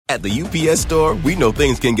At the UPS Store, we know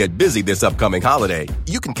things can get busy this upcoming holiday.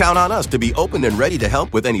 You can count on us to be open and ready to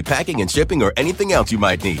help with any packing and shipping or anything else you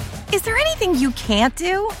might need. Is there anything you can't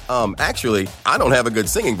do? Actually, I don't have a good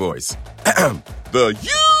singing voice. The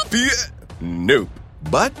UPS... Nope.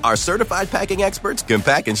 But our certified packing experts can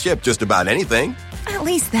pack and ship just about anything. At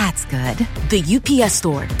least that's good. The UPS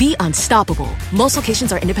Store. Be unstoppable. Most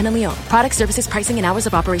locations are independently owned. Product, services, pricing, and hours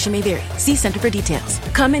of operation may vary. See Center for details.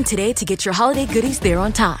 Come in today to get your holiday goodies there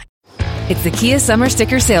on time. It's the Kia Summer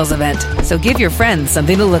Sticker Sales Event, so give your friends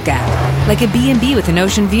something to look at. Like a B&B with an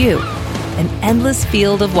ocean view, an endless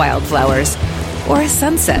field of wildflowers, or a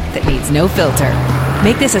sunset that needs no filter.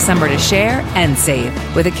 Make this a summer to share and save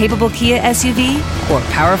with a capable Kia SUV or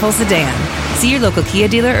powerful sedan. See your local Kia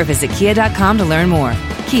dealer or visit kia.com to learn more.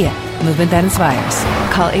 Kia, movement that inspires.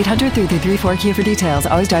 Call 800-3334-KIA for details.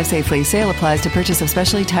 Always drive safely. Sale applies to purchase of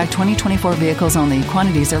specially tagged 2024 vehicles only.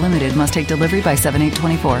 Quantities are limited. Must take delivery by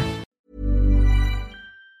 7/8/24.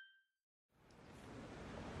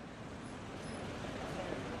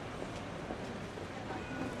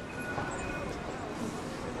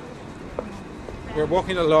 We're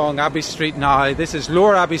walking along Abbey Street now. This is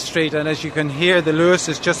Lower Abbey Street, and as you can hear, the Luas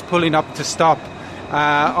is just pulling up to stop.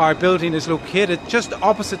 Our building is located just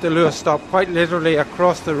opposite the Luas stop, quite literally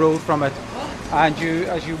across the road from it. And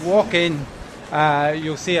as you walk in,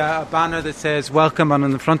 you'll see a banner that says welcome, and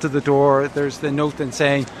on the front of the door there's the note then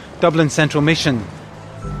saying Dublin Central Mission.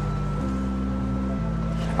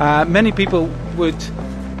 Many people would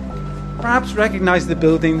perhaps recognise the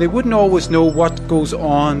building. They wouldn't always know what goes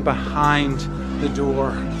on behind the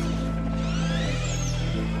door.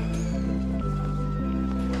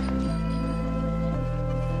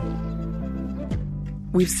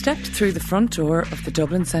 We've stepped through the front door of the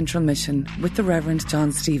Dublin Central Mission with the Reverend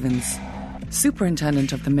John Stevens,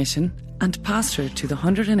 Superintendent of the Mission and pastor to the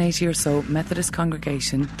 180 or so Methodist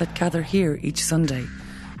congregation that gather here each Sunday,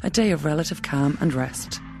 a day of relative calm and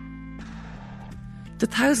rest. The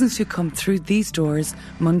thousands who come through these doors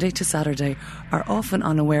Monday to Saturday are often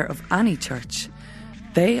unaware of any church.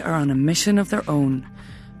 They are on a mission of their own,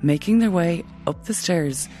 making their way up the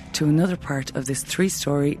stairs to another part of this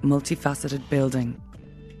 3-storey, multifaceted building.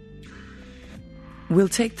 We'll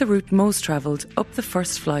take the route most travelled up the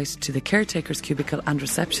first flight to the caretaker's cubicle and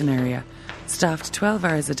reception area, staffed 12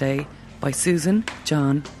 hours a day by Susan,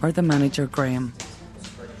 John or the manager Graham.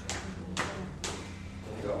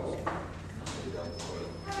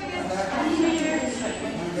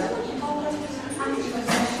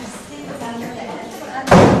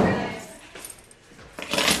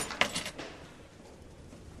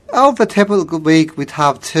 Over a typical week, we'd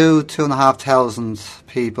have 2,500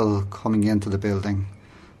 people coming into the building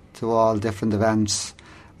to all different events,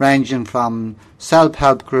 ranging from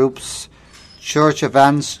self-help groups, church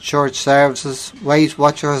events, church services, Weight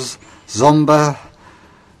Watchers, Zumba,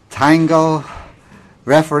 tango,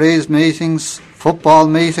 referees meetings, football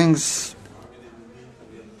meetings.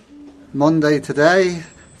 Monday today,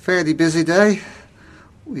 fairly busy day.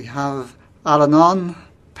 We have Al-Anon,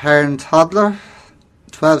 Parent Toddler,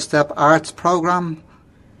 12-step arts programme,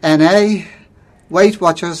 NA, Weight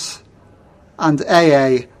Watchers and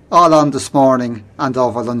AA all on this morning and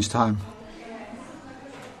over lunchtime.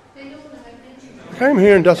 I came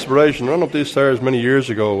here in desperation, ran up these stairs many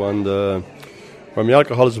years ago, and where my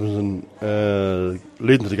alcoholism was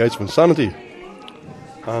leading to the gates of insanity.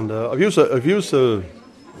 And I've used the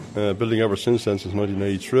building ever since then, since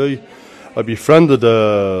 1983. I befriended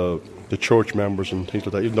the church members and things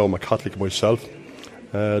like that, even though I'm a Catholic myself.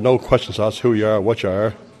 No questions asked who you are, what you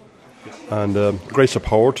are, and great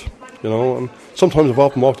support, you know. And sometimes I've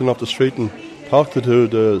often walked in off the street and talked to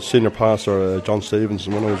the senior pastor, John Stevens,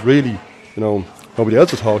 and when I was really, you know, nobody else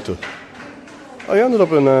to talk to. I ended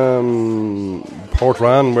up in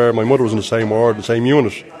Portrane, where my mother was in the same ward, the same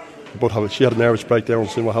unit, but she had a nervous breakdown and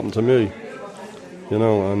seen what happened to me, you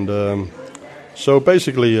know. And so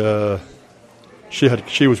basically,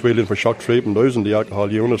 she was wheeled in for shock treatment. I was in the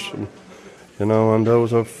alcohol unit. You know, and it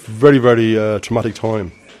was a very, very traumatic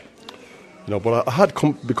time. You know, but I had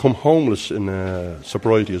become homeless in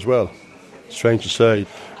sobriety as well. Strange to say,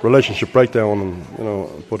 relationship breakdown, and you know.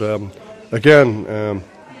 But again,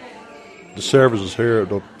 the services here,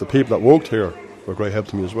 the people that worked here, were a great help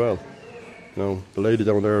to me as well. You know, the lady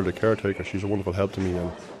down there, the caretaker, she's a wonderful help to me,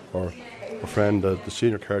 and our friend, the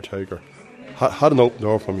senior caretaker, had an open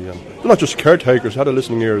door for me. And they're not just caretakers, had a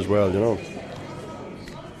listening ear as well. You know.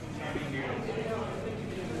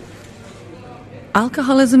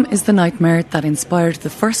 Alcoholism is the nightmare that inspired the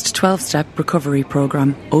first 12-step recovery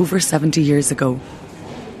programme over 70 years ago.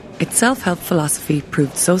 Its self-help philosophy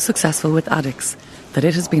proved so successful with addicts that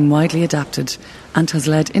it has been widely adapted and has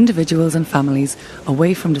led individuals and families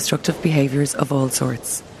away from destructive behaviours of all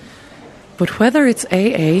sorts. But whether it's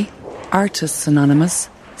AA, Artists Anonymous,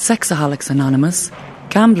 Sexaholics Anonymous,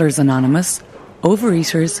 Gamblers Anonymous,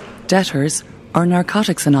 Overeaters, Debtors, or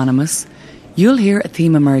Narcotics Anonymous, you'll hear a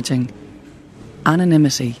theme emerging: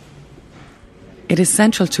 anonymity. It is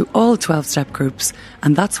central to all 12-step groups,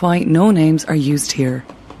 and that's why no names are used here.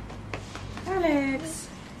 Alex.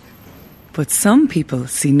 But some people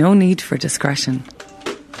see no need for discretion.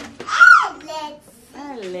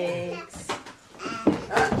 Alex.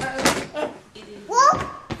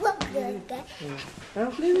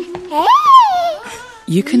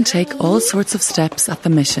 You can take all sorts of steps at the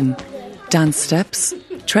mission: dance steps,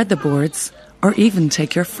 tread the boards, or even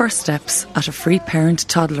take your first steps at a free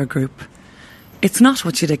parent-toddler group. It's not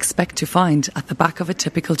what you'd expect to find at the back of a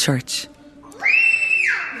typical church.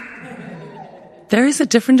 There is a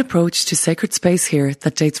different approach to sacred space here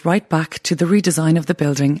that dates right back to the redesign of the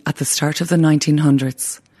building at the start of the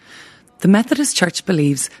 1900s. The Methodist Church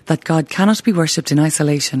believes that God cannot be worshipped in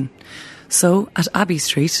isolation. So, at Abbey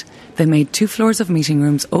Street, they made 2 floors of meeting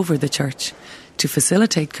rooms over the church to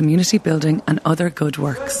facilitate community building and other good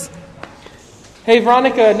works. Hey,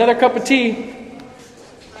 Veronica, another cup of tea.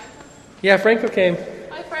 Yeah, Franco came.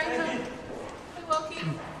 Hi, Franco. Hi, Walkie.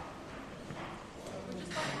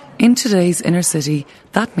 In today's inner city,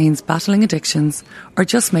 that means battling addictions or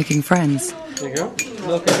just making friends. There you go.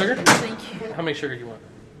 Milk and sugar? Thank you. How many sugar do you want?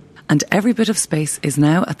 And every bit of space is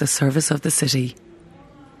now at the service of the city.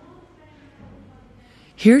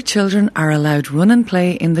 Here children are allowed run and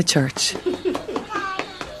play in the church.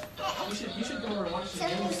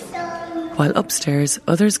 While upstairs,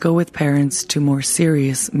 others go with parents to more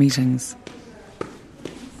serious meetings.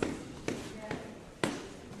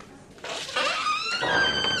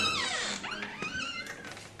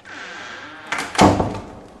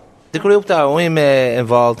 The group that I'm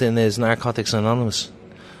involved in is Narcotics Anonymous,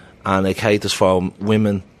 and it caters for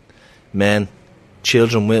women, men,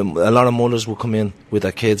 children. A lot of mothers will come in with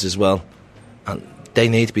their kids as well, and they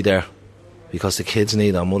need to be there because the kids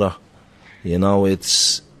need their mother. You know,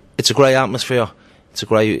 it's a great atmosphere. It's a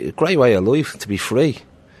great way of life to be free,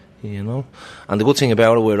 you know. And the good thing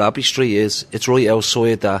about it, where Abbey Street is, it's right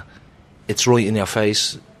outside that. It's right in your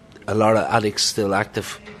face. A lot of addicts still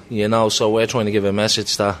active, you know. So we're trying to give a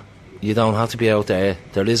message that you don't have to be out there.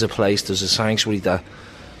 There is a place, there's a sanctuary that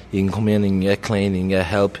you can come in and get clean and get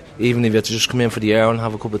help. Even if you have to just come in for the hour and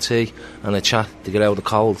have a cup of tea and a chat to get out of the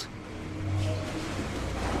cold.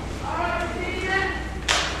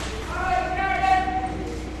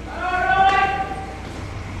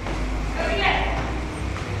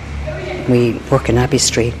 We work in Abbey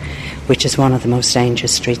Street, which is one of the most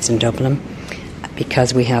dangerous streets in Dublin,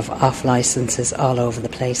 because we have off licences all over the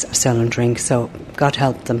place of selling drink. So God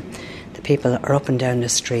help them. The people are up and down the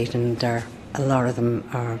street, and a lot of them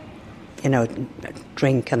are, you know,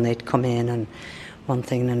 drink, and they'd come in and one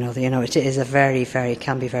thing and another. You know, it is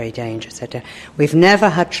can be very dangerous out there. We've never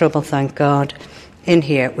had trouble, thank God, in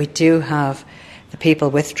here. We do have the people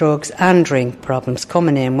with drugs and drink problems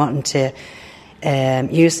coming in wanting to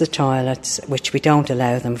use the toilets, which we don't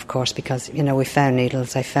allow them, of course, because, you know, we found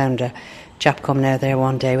needles. I found a chap coming out there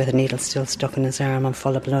one day with a needle still stuck in his arm and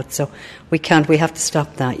full of blood. So we have to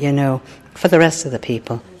stop that, you know, for the rest of the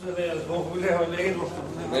people.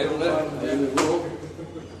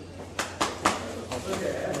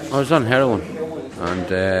 I was on heroin,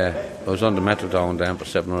 and I was on the methadone then for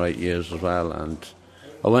 7 or 8 years as well, and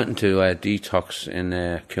I went into a detox in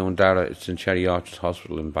Cúndara. It's in Cherry Orchard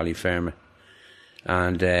Hospital in Ballyfermot.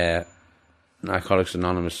 And Narcotics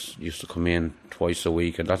Anonymous used to come in twice a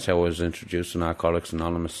week, and that's how I was introduced to Narcotics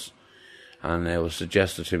Anonymous. And it was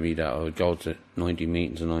suggested to me that I would go to 90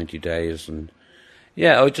 meetings in 90 days. And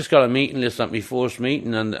yeah, I just got a meeting list at my first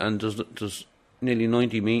meeting, and there's nearly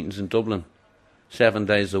 90 meetings in Dublin, 7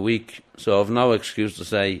 days a week. So I've no excuse to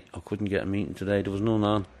say I couldn't get a meeting today. There was none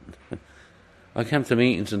on. I came to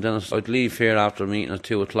meetings, and then I'd leave here after a meeting at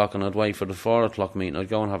 2 o'clock, and I'd wait for the 4 o'clock meeting. I'd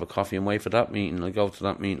go and have a coffee and wait for that meeting. I'd go to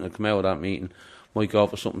that meeting, I'd come out of that meeting, might go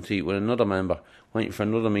for something to eat with another member, waiting for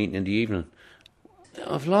another meeting in the evening.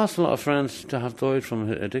 I've lost a lot of friends that have died from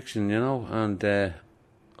addiction, you know, and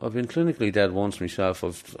I've been clinically dead once myself.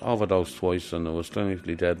 I've overdosed twice, and I was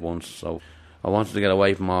clinically dead once, so I wanted to get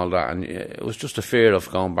away from all that, and it was just a fear of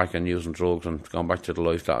going back and using drugs and going back to the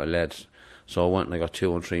life that I led. So I went and I got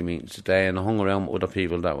 2 and 3 meetings a day, and I hung around with other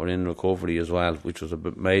people that were in recovery as well, which was a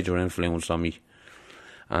major influence on me.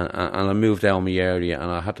 And I moved out of my area,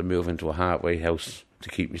 and I had to move into a halfway house to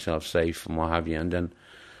keep myself safe and what have you. And then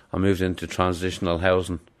I moved into transitional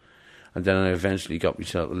housing, And then I eventually got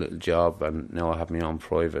myself a little job, and now I have my own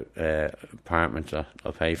private apartment that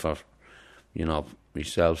I pay for,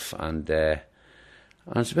 myself. And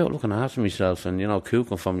it's about looking after myself and,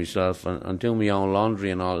 cooking for myself and doing my own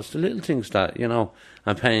laundry and all. It's the little things that,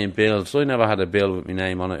 and paying bills. So I never had a bill with my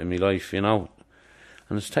name on it in my life, And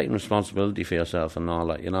it's taking responsibility for yourself and all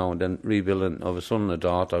that, and then rebuilding of a son and a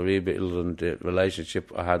daughter, rebuilding the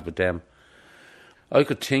relationship I had with them. I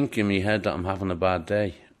could think in my head that I'm having a bad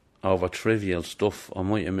day over trivial stuff. I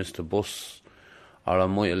might have missed a bus, or I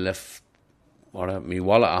might have left my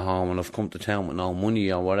wallet at home and I've come to town with no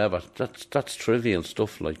money or whatever. That's trivial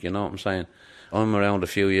stuff, like, you know what I'm saying? I'm around a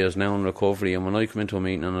few years now in recovery, and when I come into a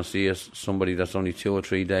meeting and I see somebody that's only 2 or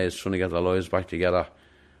 3 days trying to get their lives back together,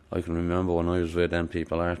 I can remember when I was where them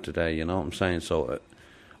people are today, you know what I'm saying? So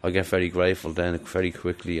I get very grateful then very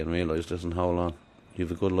quickly and realise, listen, hold on, you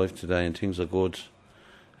have a good life today and things are good.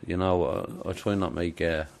 I try not to make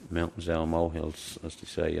mountains out of molehills, as they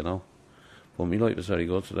say, But my life is very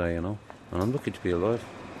good today, and I'm lucky to be alive.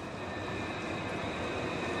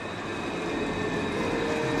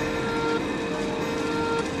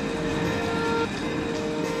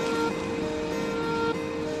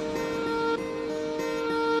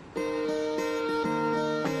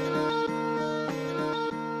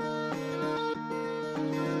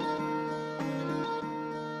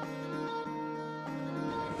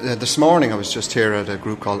 This morning I was just here at a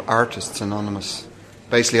group called Artists Anonymous.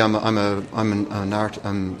 Basically, I'm a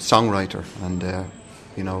songwriter and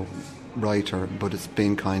writer, but it's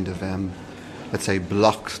been kind of let's say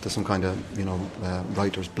blocked. There's some kind of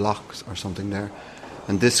writer's blocks or something there,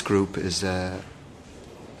 and this group is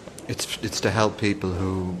it's to help people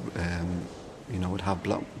who would have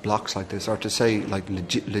blocks like this, or to say like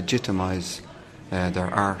legitimise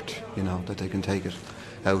their art, that they can take it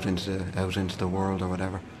out into the world or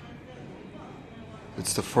whatever.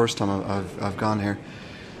 It's the first time I've gone here.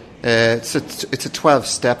 It's a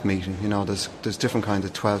 12-step meeting. There's different kinds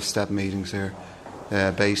of 12-step meetings here,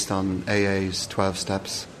 based on AA's 12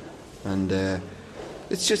 steps, and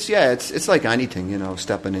it's just it's like anything,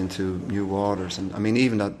 stepping into new waters. And I mean,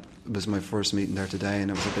 even that was my first meeting there today,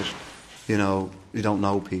 and it was a bit, you don't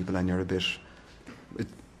know people and you're a bit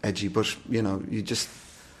edgy, but you just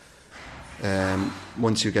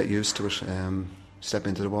once you get used to it. Step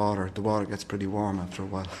into the water gets pretty warm after a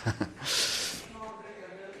while.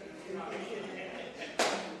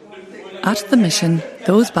 At the mission,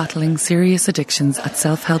 those battling serious addictions at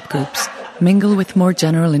self-help groups mingle with more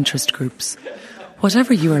general interest groups.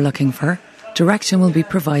 Whatever you are looking for, direction will be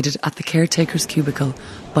provided at the caretaker's cubicle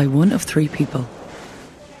by one of 3 people.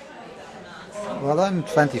 Well, I'm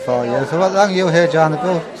 24 years. So how long are you here, John?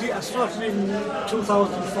 I started in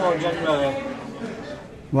 2004, January.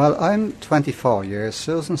 Well, I'm 24 years,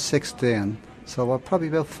 Susan's 16, so we're probably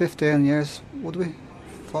about 15 years, would we?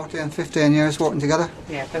 14, 15 years working together?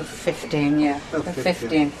 Yeah, about 15, yeah. About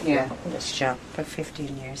 15, yeah, this job, about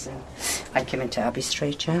 15 years. And I came into Abbey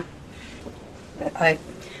Street, yeah.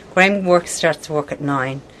 Work starts work at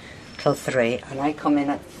 9 till 3, and I come in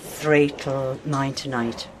at 3 till 9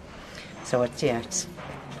 tonight. So it's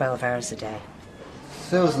 12 hours a day.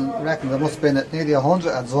 Susan, I reckon there must have been nearly 100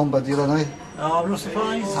 at Zumba the other night. Oh, I'm not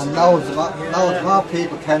surprised. And loads more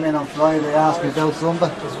people came in on Friday asking me about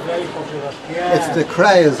Zumba. It's very popular. Yeah. It's the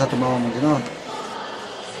craze at the moment, Would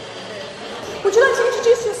you like to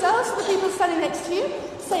introduce yourselves to the people standing next to you?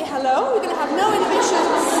 Say hello. We're going to have no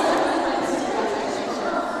inhibitions.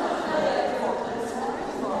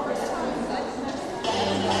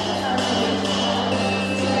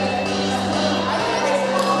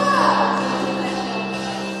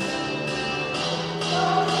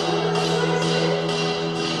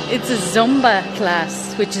 It's a Zumba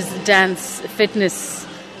class, which is a dance fitness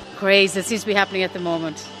craze that seems to be happening at the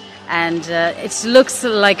moment. And it looks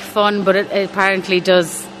like fun, but it apparently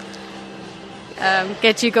does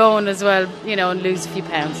get you going as well, and lose a few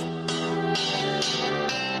pounds.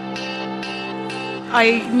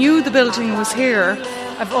 I knew the building was here.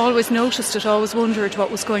 I've always noticed it, always wondered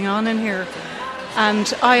what was going on in here.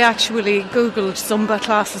 And I actually Googled Zumba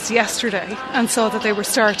classes yesterday and saw that they were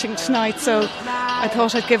starting tonight, so I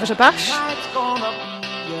thought I'd give it a bash. Yeah,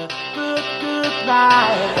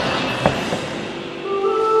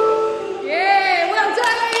 well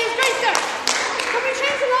done, ladies. Great stuff. Can we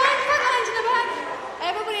change the line? Front line to the back.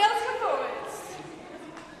 Everybody else come forwards.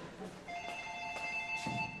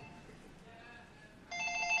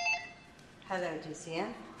 Hello, Lucia.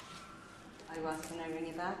 Can I ring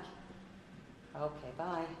you back? Okay,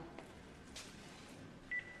 bye.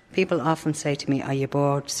 People often say to me, are you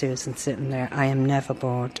bored, Susan, sitting there? I am never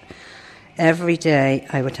bored. Every day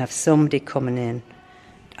I would have somebody coming in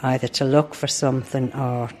either to look for something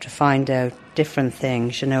or to find out different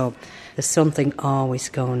things. You know, there's something always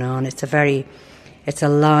going on. It's a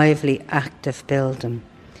lively, active building.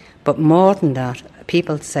 But more than that,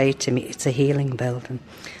 people say to me it's a healing building.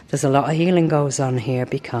 There's a lot of healing goes on here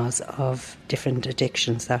because of different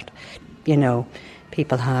addictions that, you know,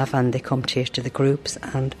 people have, and they come to the groups.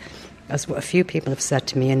 And as a few people have said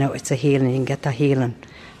to me, you know, it's a healing. You can get that healing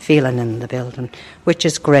feeling in the building, which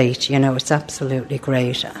is great. You know, it's absolutely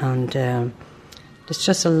great. And it's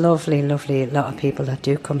just a lovely, lovely lot of people that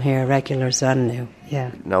do come here, regulars and new.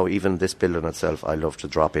 Yeah. Now, even this building itself, I love to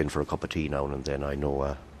drop in for a cup of tea now and then. I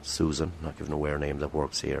know Susan, not giving away her name, that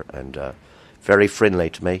works here, and very friendly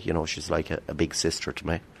to me. You know, she's like a big sister to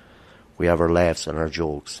me. We have our laughs and our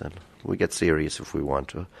jokes, and we get serious if we want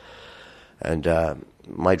to. And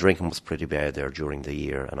my drinking was pretty bad there during the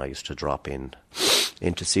year, and I used to drop in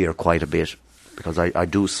to see her quite a bit, because I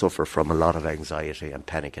do suffer from a lot of anxiety and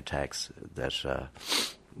panic attacks that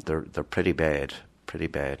they're pretty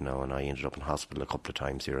bad now, and I ended up in hospital a couple of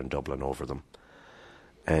times here in Dublin over them.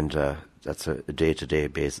 And that's a day-to-day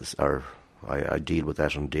basis, or I deal with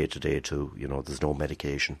that on day-to-day too. You know, there's no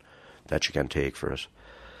medication that you can take for it.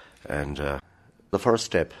 And the first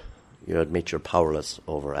step, you admit you're powerless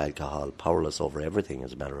over alcohol, powerless over everything,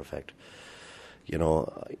 as a matter of fact. You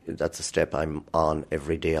know, that's a step I'm on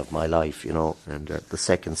every day of my life, you know. And the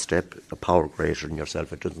second step, a power greater than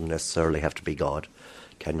yourself, it doesn't necessarily have to be God,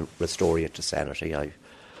 can restore you to sanity. I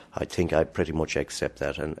think I pretty much accept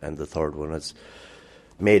that. And the third one is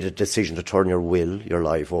made a decision to turn your will, your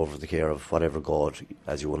life, over the care of whatever God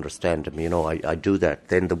as you understand him. You know, I do that.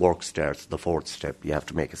 Then the work starts, the fourth step. You have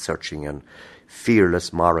to make a searching and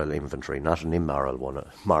fearless moral inventory, not an immoral one,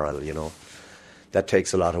 moral, you know. That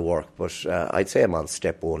takes a lot of work, but I'd say I'm on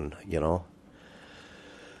step one, you know.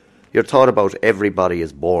 You're taught about everybody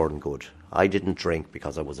is born good. I didn't drink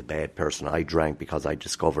because I was a bad person. I drank because I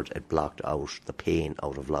discovered it blocked out the pain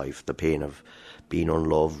out of life, the pain of being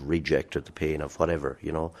unloved, rejected, the pain of whatever,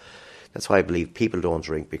 you know. That's why I believe people don't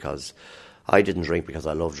drink, because I didn't drink because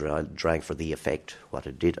I loved it. I drank for the effect, what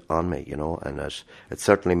it did on me, you know, and it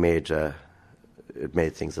certainly made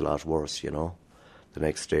things a lot worse, you know. The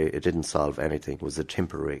next day, it didn't solve anything. It was a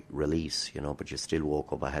temporary release, you know, but you still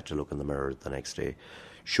woke up. I had to look in the mirror the next day.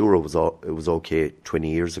 Sure, it was okay 20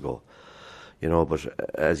 years ago, you know, but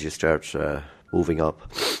as you start moving up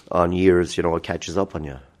on years, you know, it catches up on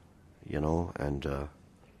you, you know, and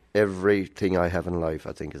everything I have in life,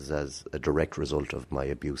 I think, is as a direct result of my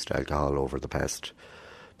abuse to alcohol over the past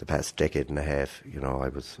decade and a half. You know,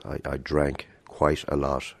 I drank quite a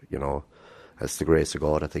lot, you know. As the grace of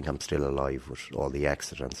God, I think I'm still alive with all the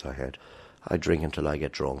accidents I had. I drink until I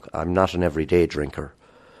get drunk. I'm not an everyday drinker.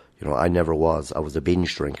 You know, I never was. I was a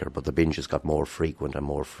binge drinker, but the binges got more frequent,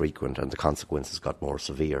 and the consequences got more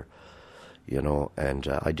severe. You know, and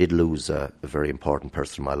I did lose a very important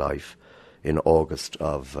person in my life in August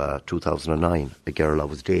of 2009, a girl I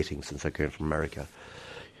was dating since I came from America.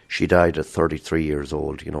 She died at 33 years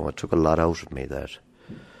old. You know, it took a lot out of me, that.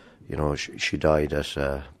 You know, she died at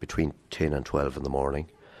between 10 and 12 in the morning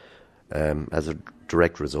as a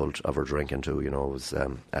direct result of her drinking too. You know, it was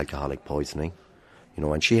alcoholic poisoning. You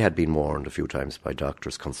know, and she had been warned a few times by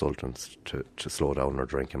doctors, consultants to slow down her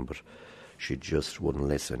drinking, but she just wouldn't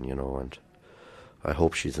listen, you know, and I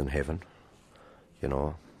hope she's in heaven, you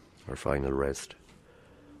know, her final rest.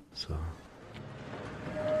 So...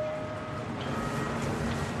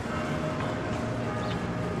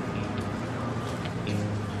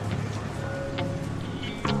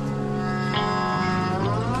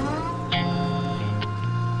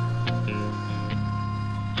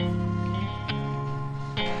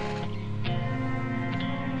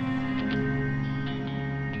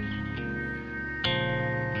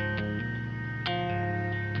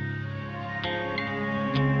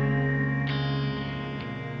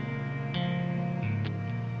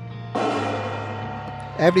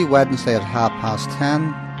 Every Wednesday at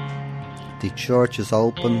 10:30, the church is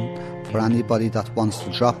open for anybody that wants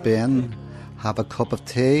to drop in, have a cup of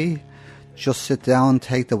tea, just sit down,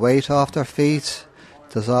 take the weight off their feet.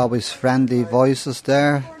 There's always friendly voices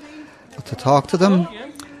there to talk to them,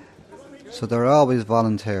 so they're always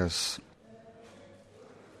volunteers.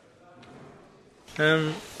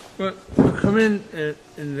 Well, I come in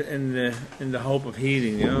the hope of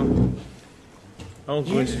healing, you know. I won't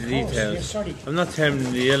go into the details. I'm not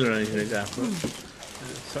terminally ill or anything like that, but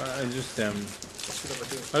so I just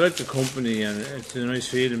I like the company, and it's a nice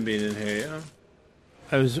feeling being in here, you know.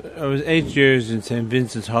 I was 8 years in St.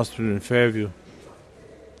 Vincent's Hospital in Fairview,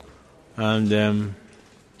 and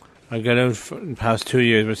I got out for the past 2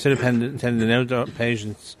 years, but still attending an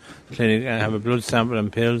outpatients clinic and have a blood sample and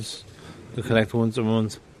pills to collect once a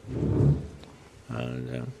month.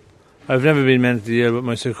 And I've never been mentally ill, but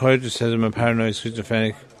my psychiatrist says I'm a paranoid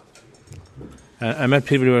schizophrenic. I met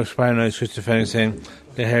people who were paranoid schizophrenic saying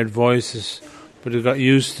they heard voices, but they got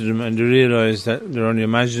used to them and they realised that they're only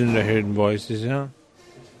imagining they're hearing voices, you know.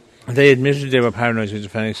 They admitted they were paranoid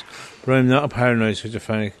schizophrenics, but I'm not a paranoid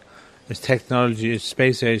schizophrenic. It's technology, it's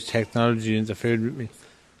space-age technology interfered with me.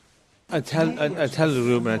 I tell the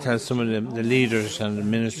group and I tell some of the leaders and the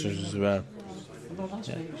ministers as well.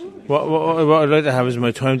 Yeah. What I'd like to have is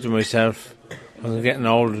my time to myself. I'm getting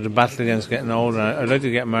older, the battle against getting older. I'd like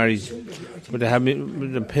to get married, but they have me,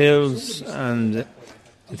 the pills and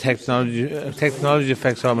the technology. Technology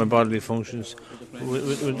affects all my bodily functions.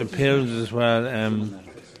 With the pills as well.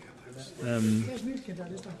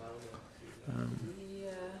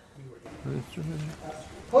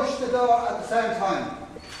 Push the door at the same time.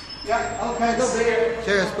 Yeah, okay, lovely.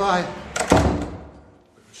 Cheers, bye.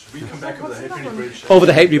 We come back over the Halfpenny Bridge. Over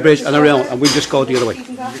the Halfpenny Bridge and around, and we'll just go the other way. You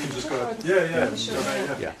can just go.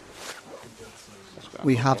 Yeah.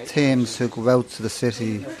 We have teams who go out to the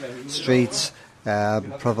city streets,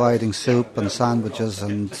 providing soup and sandwiches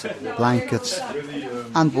and blankets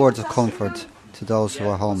and words of comfort to those who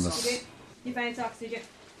are homeless. You found socks, did you?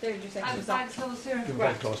 There, did you say? And the bag's closed here. And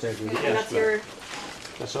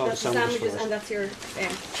that's all the sandwiches and that's your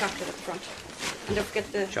chocolate at the front. And don't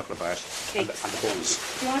forget the chocolate bars cakes. And the buns.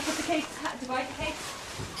 Do you want to put the cakes, divide the cakes?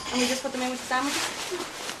 And we just put them in with the sandwiches?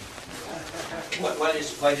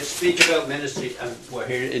 While you speak about ministry, and we're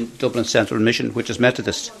here in Dublin Central Mission, which is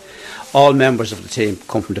Methodist, all members of the team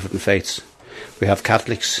come from different faiths. We have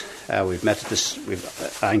Catholics, we've Methodists, we've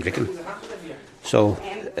Anglican. So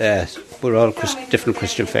we're all different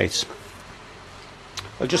Christian faiths.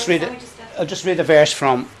 I'll just read a verse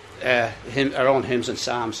from our own hymns and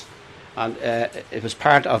psalms, and it was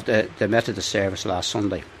part of the Methodist service last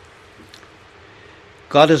Sunday.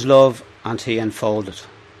 God is love, and He enfolded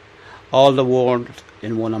all the world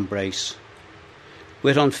in one embrace.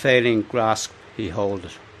 With unfailing grasp He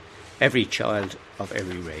holdeth every child of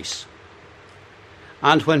every race.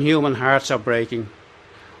 And when human hearts are breaking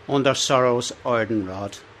under sorrow's iron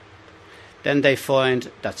rod, then they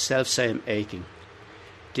find that self-same aching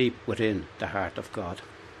deep within the heart of God.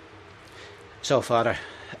 So, Father,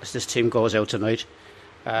 as this team goes out tonight,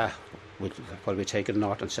 we'll be taking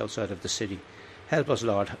north and south side of the city. Help us,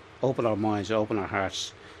 Lord, open our minds, open our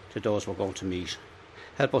hearts to those we're going to meet.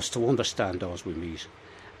 Help us to understand those we meet,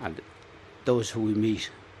 and those who we meet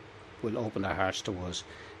will open their hearts to us,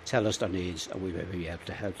 tell us their needs, and we will be able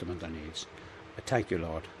to help them in their needs. I thank you,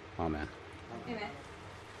 Lord. Amen. Amen.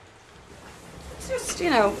 It's just,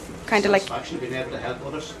 kind of like... Actually being able to help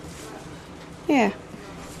others. Yeah.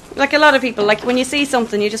 Like a lot of people, like when you see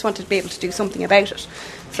something, you just want to be able to do something about it.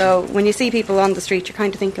 So when you see people on the street, you're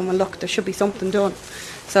kind of thinking, well, look, there should be something done.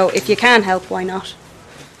 So if you can help, why not?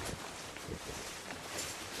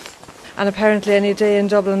 And apparently any day in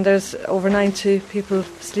Dublin there's over 90 people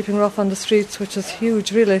sleeping rough on the streets, which is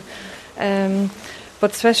huge, really.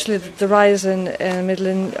 But especially the rise in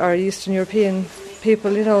Middle or Eastern European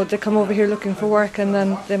people, they come over here looking for work and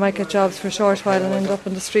then they might get jobs for a short while and end up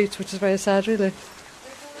on the streets, which is very sad, really.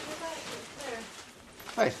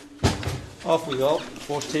 Right, off we go.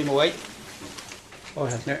 First team away. Oh,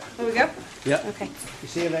 here. Here we go? Yeah. Okay. You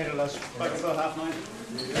see you later, lads. Back about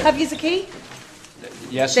 9:30. Have you the key?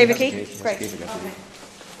 Yes. Save a key? Yes, Great. okay. See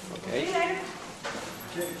you later.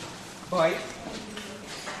 Bye.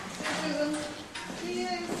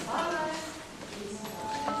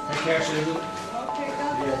 Take care, Susan. Okay,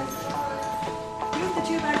 God. You have the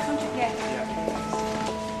 2 bags, don't you? Yeah.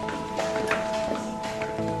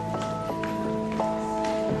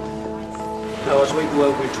 Now, as we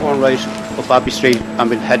go out, we turn right up Abbey Street and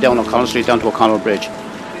we'll head down O'Connell Street down to O'Connell Bridge.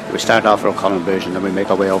 We start off at O'Connell Bridge and then we make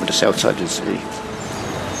our way over the south side of the city.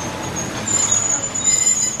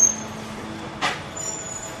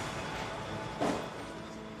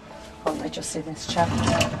 I just see this chap.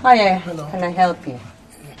 Hiya. Hello. Can I help you?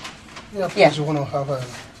 Yeah, please, you want to have a...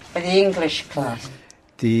 For the English class.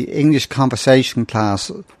 The English conversation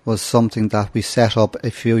class was something that we set up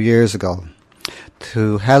a few years ago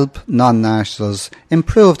to help non-nationals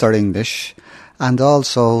improve their English and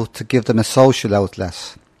also to give them a social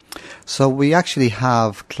outlet. So we actually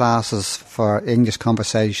have classes for English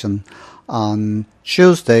conversation on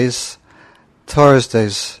Tuesdays,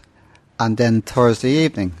 Thursdays, and then Thursday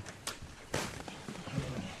evening.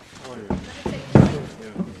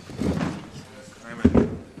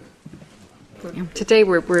 Today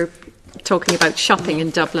we're talking about shopping in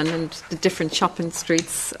Dublin and the different shopping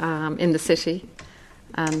streets in the city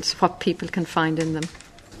and what people can find in them.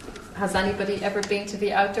 Has anybody ever been to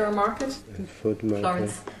the outdoor market? The food market.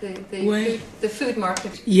 Florence, the food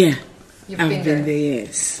market? Yeah. You've I've been been there,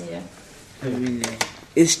 yes. Yeah. I've been there.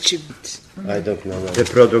 It's cheap. I don't know. The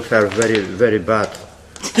products are very, very bad.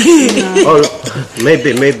 Or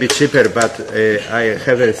maybe cheaper, but I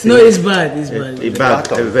haven't seen. No, it's bad. It's bad.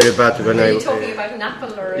 Very bad. When Are you talking about an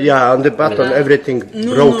apple or? On the bottom, everything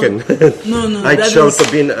broken. No. I chose to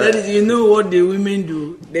be. That is, you know what the women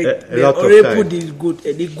do? They already put the good.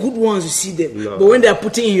 The good ones, you see them. No. But when they are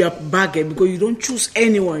putting in your bag, because you don't choose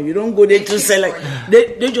anyone, you don't go there to select.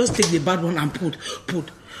 They just take the bad one and put.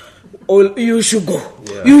 Oh, you should go.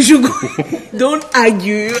 Yeah. You should go. Don't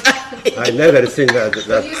argue. I never seen that.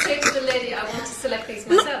 Will you say to the lady, I want to select these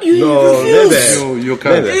myself? No, never. No, you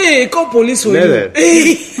can't. Hey, call police for never.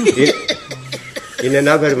 You. In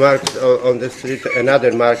another market on the street,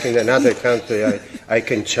 another market in another country, I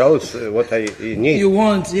can choose what I need. You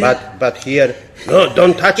want, yeah. But here, no,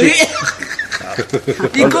 don't touch it.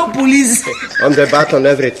 You call police. On the bottom,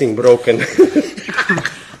 everything broken.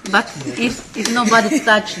 But if nobody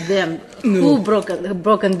touched them, who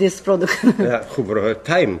broken this product? Who broke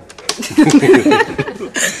time?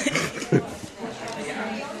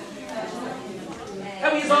 How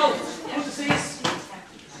are you all? Good to see you.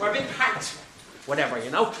 We're a bit packed. Whatever, you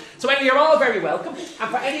know. So anyway, you're all very welcome. And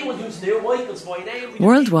for anyone who's new, Michael's my name.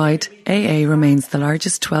 Worldwide, AA remains the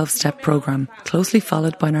largest 12-step programme, closely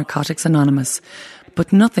followed by Narcotics Anonymous.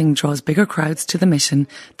 But nothing draws bigger crowds to the mission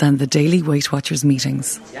than the daily Weight Watchers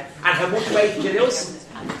meetings. Yeah. And how much weight did you lose?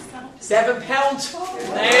 £7.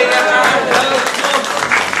 There you are.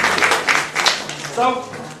 So,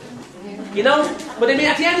 you know, but I mean,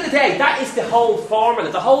 at the end of the day, that is the whole formula.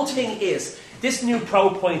 The whole thing is, this new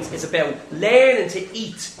Pro Points is about learning to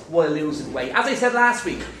eat while losing weight. As I said last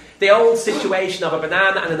week, the old situation of a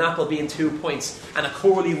banana and an apple being 2 points and a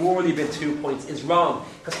curly-wurly being 2 points is wrong.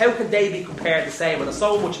 Because how can they be compared the same when there's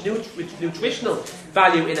so much nutritional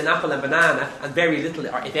value in an apple and banana and very little,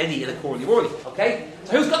 or if any, in a curly-wurly? Okay?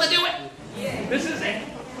 So who's going to do it? Yeah. This is it.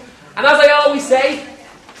 And as I always say,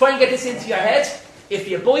 try and get this into your head. If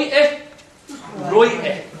you bite it, write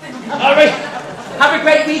it. Alright? Have a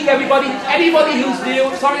great week, everybody. Anybody who's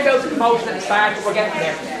new, sorry about the promotion at the start, but we're getting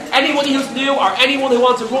there. Anybody who's new or anyone who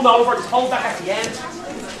wants to run over, just hold back at the end.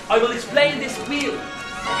 I will explain this wheel.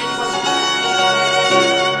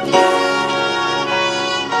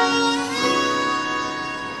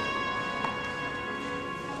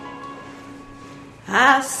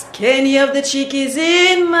 Ask any of the chickies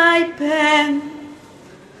in my pen.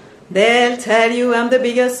 They'll tell you I'm the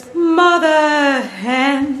biggest mother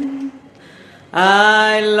hen.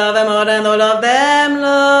 I love them more than all of them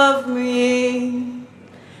love me.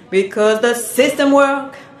 Because the system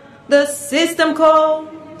work, the system called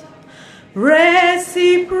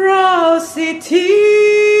reciprocity.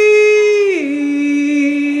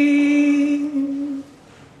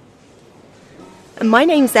 My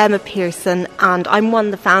name's Emma Pearson and I'm one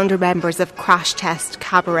of the founder members of Crash Test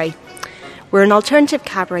Cabaret. We're an alternative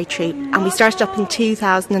cabaret troupe and we started up in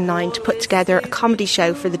 2009 to put together a comedy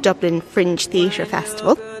show for the Dublin Fringe Theatre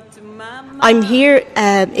Festival. I'm here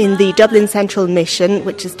in the Dublin Central Mission,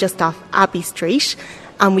 which is just off Abbey Street,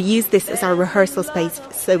 and we use this as our rehearsal space.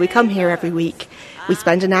 So we come here every week. We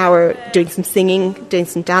spend an hour doing some singing, doing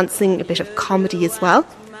some dancing, a bit of comedy as well.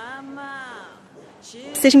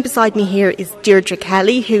 Sitting beside me here is Deirdre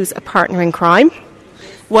Kelly, who's a partner in crime.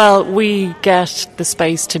 Well, we get the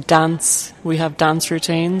space to dance. We have dance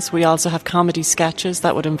routines. We also have comedy sketches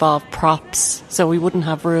that would involve props. So we wouldn't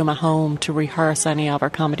have room at home to rehearse any of our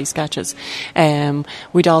comedy sketches.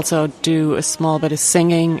 We'd also do a small bit of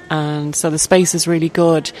singing. And so the space is really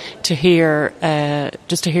good to hear,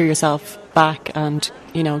 just to hear yourself back and,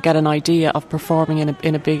 you know, get an idea of performing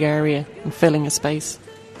in a big area and filling a space.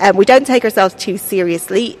 We don't take ourselves too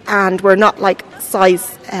seriously, and we're not like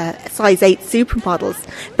size 8 supermodels,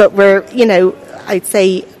 but we're, you know, I'd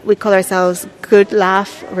say we call ourselves good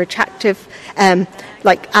laugh, we're attractive,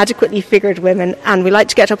 like adequately figured women, and we like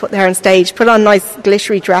to get up there on stage, put on nice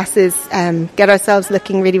glittery dresses, get ourselves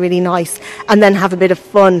looking really, really nice, and then have a bit of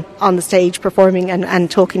fun on the stage performing and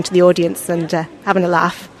talking to the audience and having a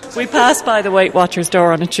laugh. We pass by the Weight Watchers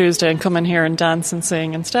door on a Tuesday and come in here and dance and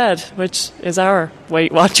sing instead, which is our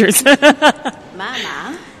Weight Watchers.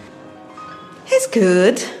 Mama is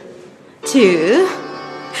good to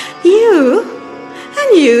you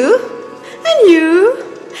and you and you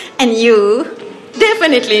and you,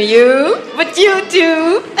 definitely you, but you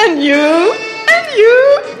too, and you and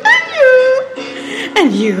you and you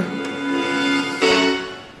and you.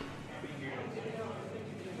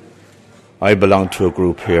 I belong to a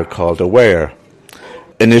group here called Aware.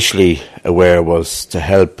 Initially, Aware was to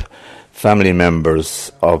help family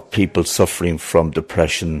members of people suffering from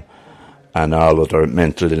depression and all other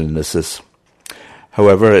mental illnesses.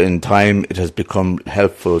 However, in time, it has become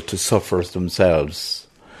helpful to sufferers themselves.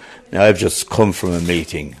 Now, I've just come from a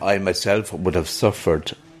meeting. I myself would have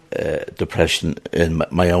suffered depression in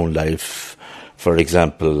my own life. For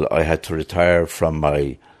example, I had to retire from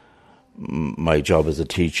my job as a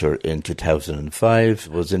teacher in 2005.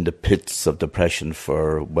 Was in the pits of depression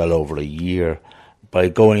for well over a year. By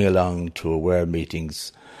going along to Aware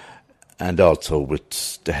meetings and also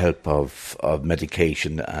with the help of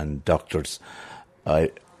medication and doctors,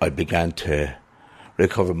 I began to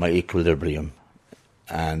recover my equilibrium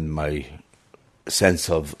and my sense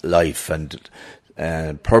of life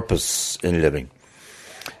and purpose in living.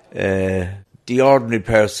 The ordinary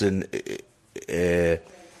person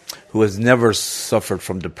who has never suffered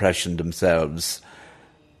from depression themselves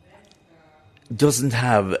doesn't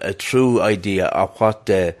have a true idea of what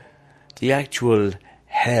the actual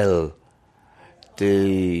hell,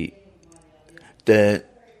 the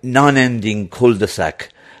non-ending cul-de-sac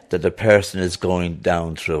that the person is going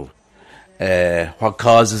down through. What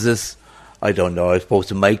causes this? I don't know. I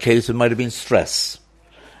suppose in my case it might have been stress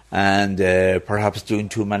and perhaps doing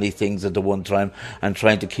too many things at the one time and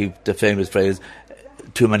trying to keep the famous phrase,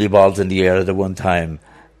 too many balls in the air at the one time.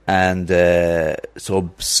 And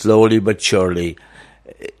so slowly but surely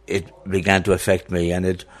it began to affect me. And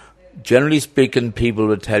it, generally speaking, people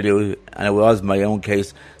would tell you, and it was my own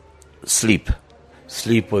case, sleep.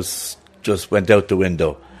 Sleep was just went out the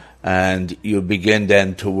window. And you begin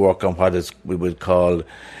then to work on what is we would call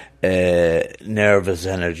nervous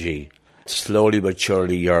energy. Slowly but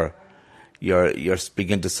surely you're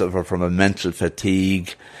begin to suffer from a mental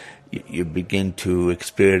fatigue. You begin to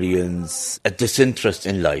experience a disinterest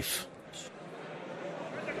in life.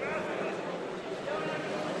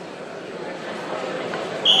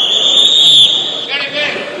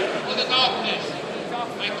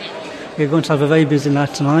 We're going to have a very busy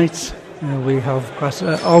night tonight. We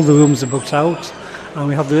have all the rooms are booked out, and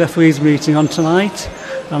we have the referees meeting on tonight,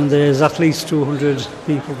 and there's at least 200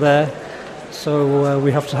 people there. So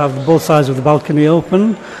we have to have both sides of the balcony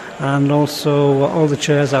open and also all the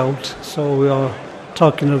chairs out. So we are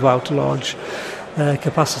talking about a large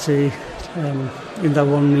capacity in that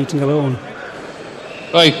one meeting alone.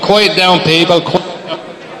 Right, quiet down, people.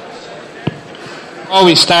 Before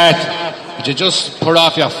we start, would you just put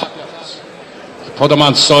off your phones? Put them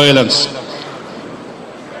on silence.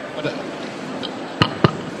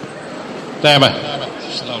 Damn it.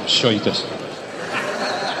 Just don't shite it.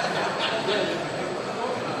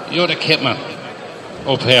 You're the kit man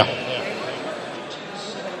up here.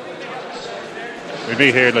 We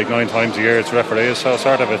meet here like 9 times a year. It's referees, so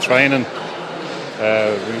sort of a training.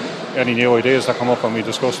 Any new ideas that come up and we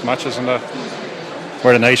discuss matches and that.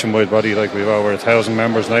 We're a nationwide body, like we've over 1,000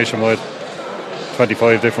 members nationwide,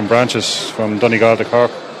 25 different branches from Donegal to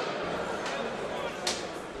Cork.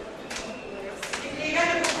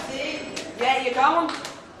 Yeah, you going?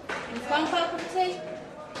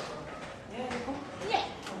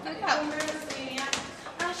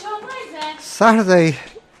 Saturday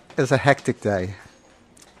is a hectic day.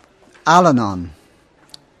 Al-Anon,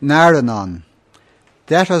 Nar-Anon,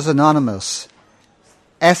 Debtors Anonymous,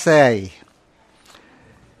 SA,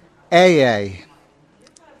 AA,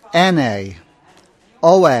 NA,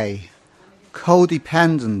 OA,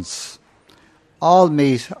 Codependents all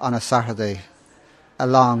meet on a Saturday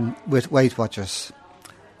along with Weight Watchers.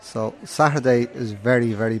 So Saturday is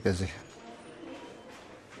very, very busy.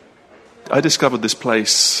 I discovered this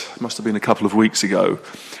place, must have been a couple of weeks ago.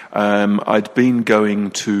 I'd been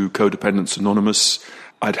going to Codependents Anonymous.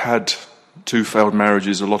 I'd had 2 failed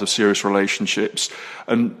marriages, a lot of serious relationships,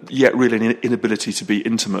 and yet really an inability to be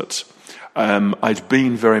intimate. I'd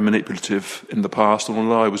been very manipulative in the past, and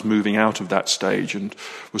although I was moving out of that stage and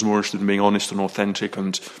was more interested in being honest and authentic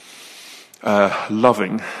and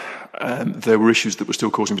loving, there were issues that were still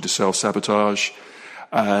causing me to self-sabotage.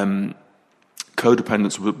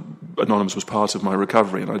 Codependents Anonymous was part of my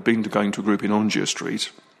recovery, and I'd been going to a group in Ongia Street.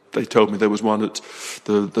 They told me there was one at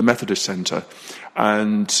the Methodist Centre,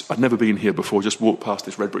 and I'd never been here before, just walked past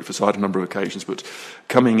this red brick facade a number of occasions, but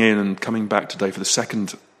coming in and coming back today for the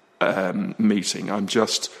second meeting, I'm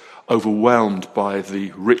just overwhelmed by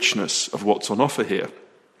the richness of what's on offer here.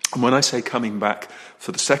 And when I say coming back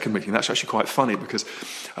for the second meeting, that's actually quite funny because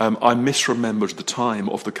I misremembered the time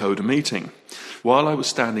of the CODA meeting. While I was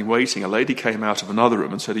standing waiting, a lady came out of another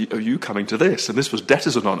room and said, "Are you coming to this?" And this was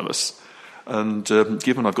Debtors Anonymous. And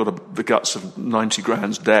given I've got the guts of 90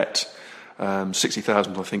 grand's debt,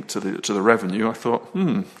 60,000, I think, to the revenue. I thought,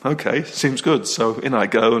 okay, seems good. So in I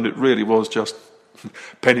go, and it really was just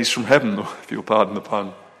pennies from heaven, if you'll pardon the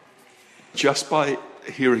pun. Just by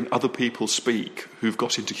hearing other people speak who've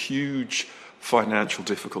got into huge financial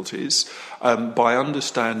difficulties, by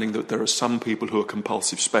understanding that there are some people who are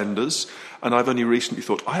compulsive spenders, and I've only recently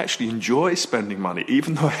thought, I actually enjoy spending money,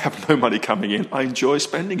 even though I have no money coming in. I enjoy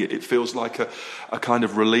spending it. It feels like a kind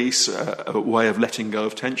of release, a way of letting go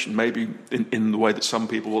of tension, maybe in the way that some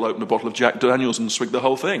people will open a bottle of Jack Daniels and swig the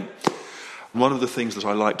whole thing. One of the things that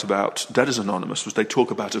I liked about Debtors Anonymous was they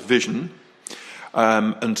talk about a vision,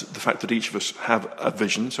 and the fact that each of us have a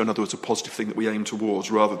vision, so in other words, a positive thing that we aim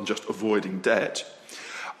towards rather than just avoiding debt.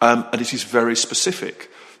 And it is very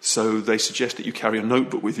specific. So they suggest that you carry a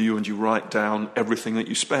notebook with you and you write down everything that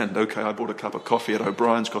you spend. Okay, I bought a cup of coffee at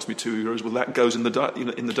O'Brien's, cost me €2. Well, that goes in the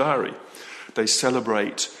diary. They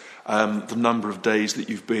celebrate the number of days that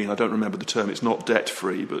you've been. I don't remember the term. It's not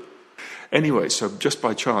debt-free, but anyway, so just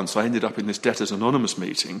by chance, I ended up in this Debtors Anonymous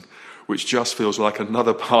meeting, which just feels like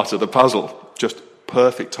another part of the puzzle, just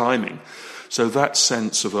perfect timing. So that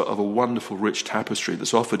sense of a wonderful, rich tapestry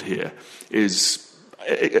that's offered here is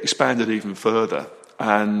expanded even further.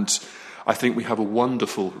 And I think we have a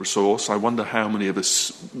wonderful resource. I wonder how many of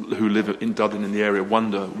us who live in Dublin in the area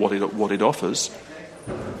wonder what it offers.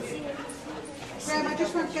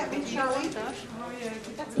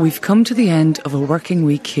 We've come to the end of a working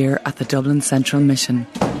week here at the Dublin Central Mission.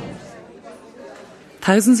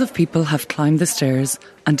 Thousands of people have climbed the stairs,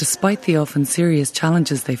 and despite the often serious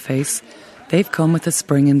challenges they face, they've come with a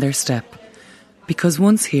spring in their step. Because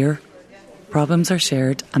once here, problems are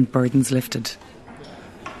shared and burdens lifted.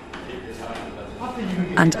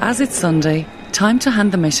 And as it's Sunday, time to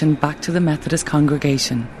hand the mission back to the Methodist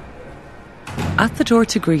congregation. At the door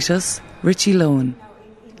to greet us, Richie Lohan,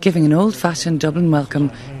 giving an old-fashioned Dublin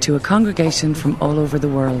welcome to a congregation from all over the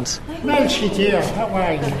world. Melchi, dear, how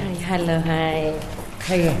are you? Hello, hi.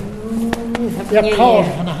 Hiya. You're cold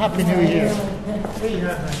and a Happy New Year.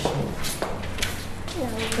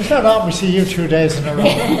 It's not often we see you 2 days in a row.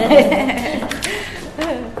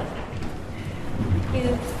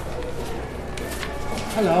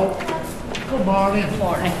 Hello. Good morning. Good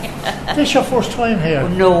morning. This is your first time here?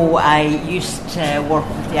 No, I used to work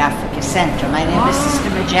with the Africa Centre. My name is Sister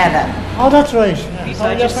Magella. Oh, that's right. So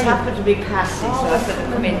I just happened to be passing, so I could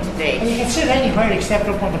have come in today. And you can sit anywhere except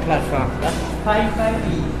up on the platform. That's fine by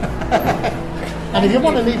me. And if you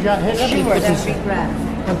want to leave your head, sure, that'd be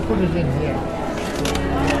grand. I'll put it in here.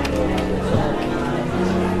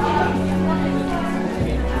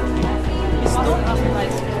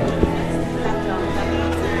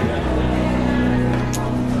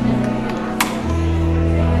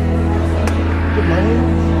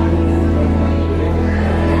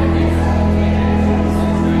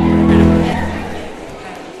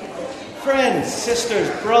 Friends, sisters,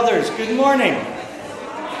 brothers, good morning.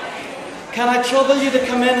 Can I trouble you to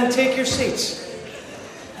come in and take your seats?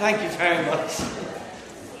 Thank you very much.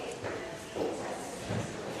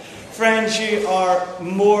 Friends, you are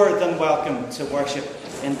more than welcome to worship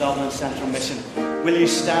in Dublin Central Mission. Will you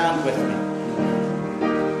stand with me?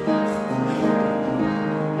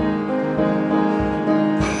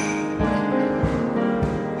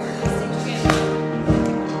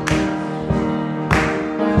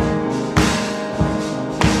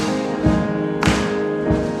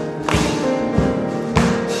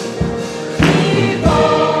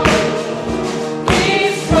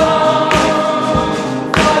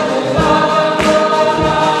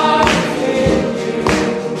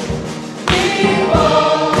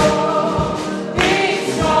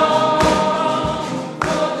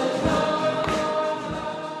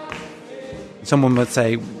 Someone would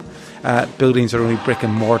say buildings are only brick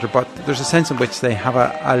and mortar, but there's a sense in which they have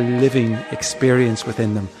a living experience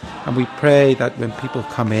within them. And we pray that when people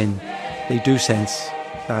come in, they do sense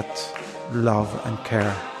that love and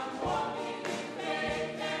care.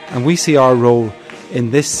 And we see our role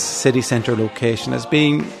in this city centre location as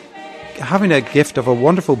having a gift of a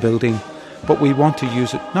wonderful building, but we want to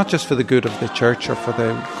use it not just for the good of the church or for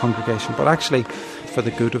the congregation, but actually for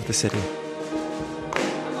the good of the city.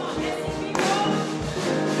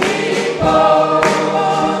 Oh